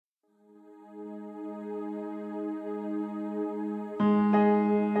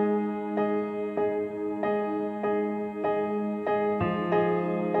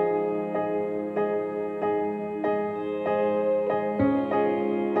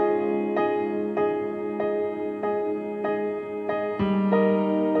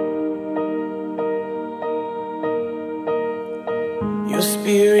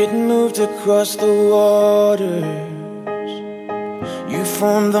moved across the waters. You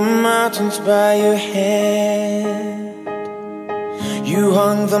formed the mountains by your hand. You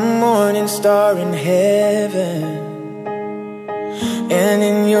hung the morning star in heaven, and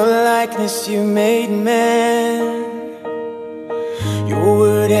in your likeness you made man. Your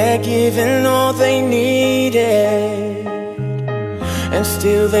word had given all they needed, and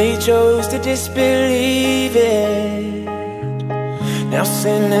still they chose to disbelieve it. Now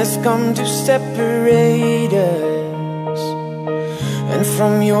sin has come to separate us, and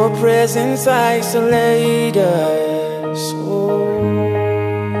from your presence isolate us. Oh.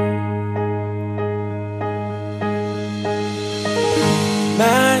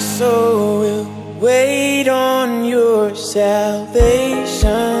 My soul will wait on your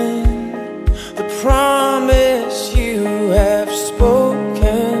salvation, the promise you have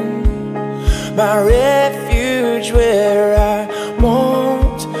spoken, my refuge where I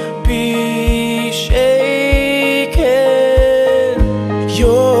won't be shaken.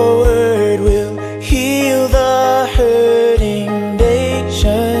 Your word will heal the hurting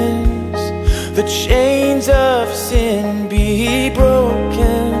nations, the chains of sin be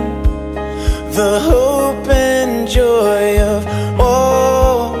broken, the hope and joy of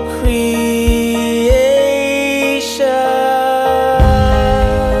all creation.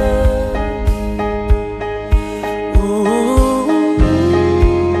 Ooh,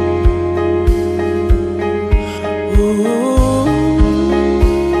 ooh.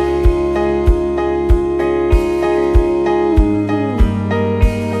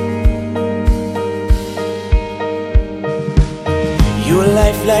 Your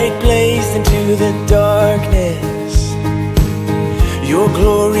light blazed into the darkness, your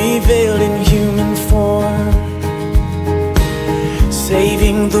glory veiled in human form,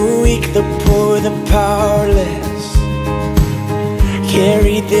 saving the weak, the poor, the powerless,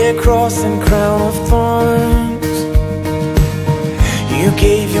 carried their cross and crown of thorns. You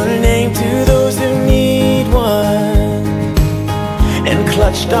gave your name to those who need one, and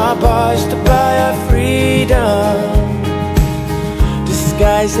clutched our bars to buy our freedom.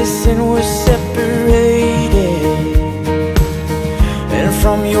 Disguised as sin, we're separated, and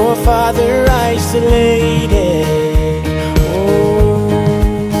from your Father isolated. Oh.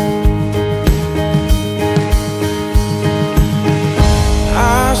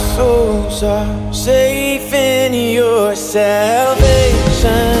 Our souls are safe in your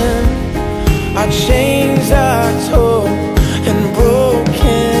salvation,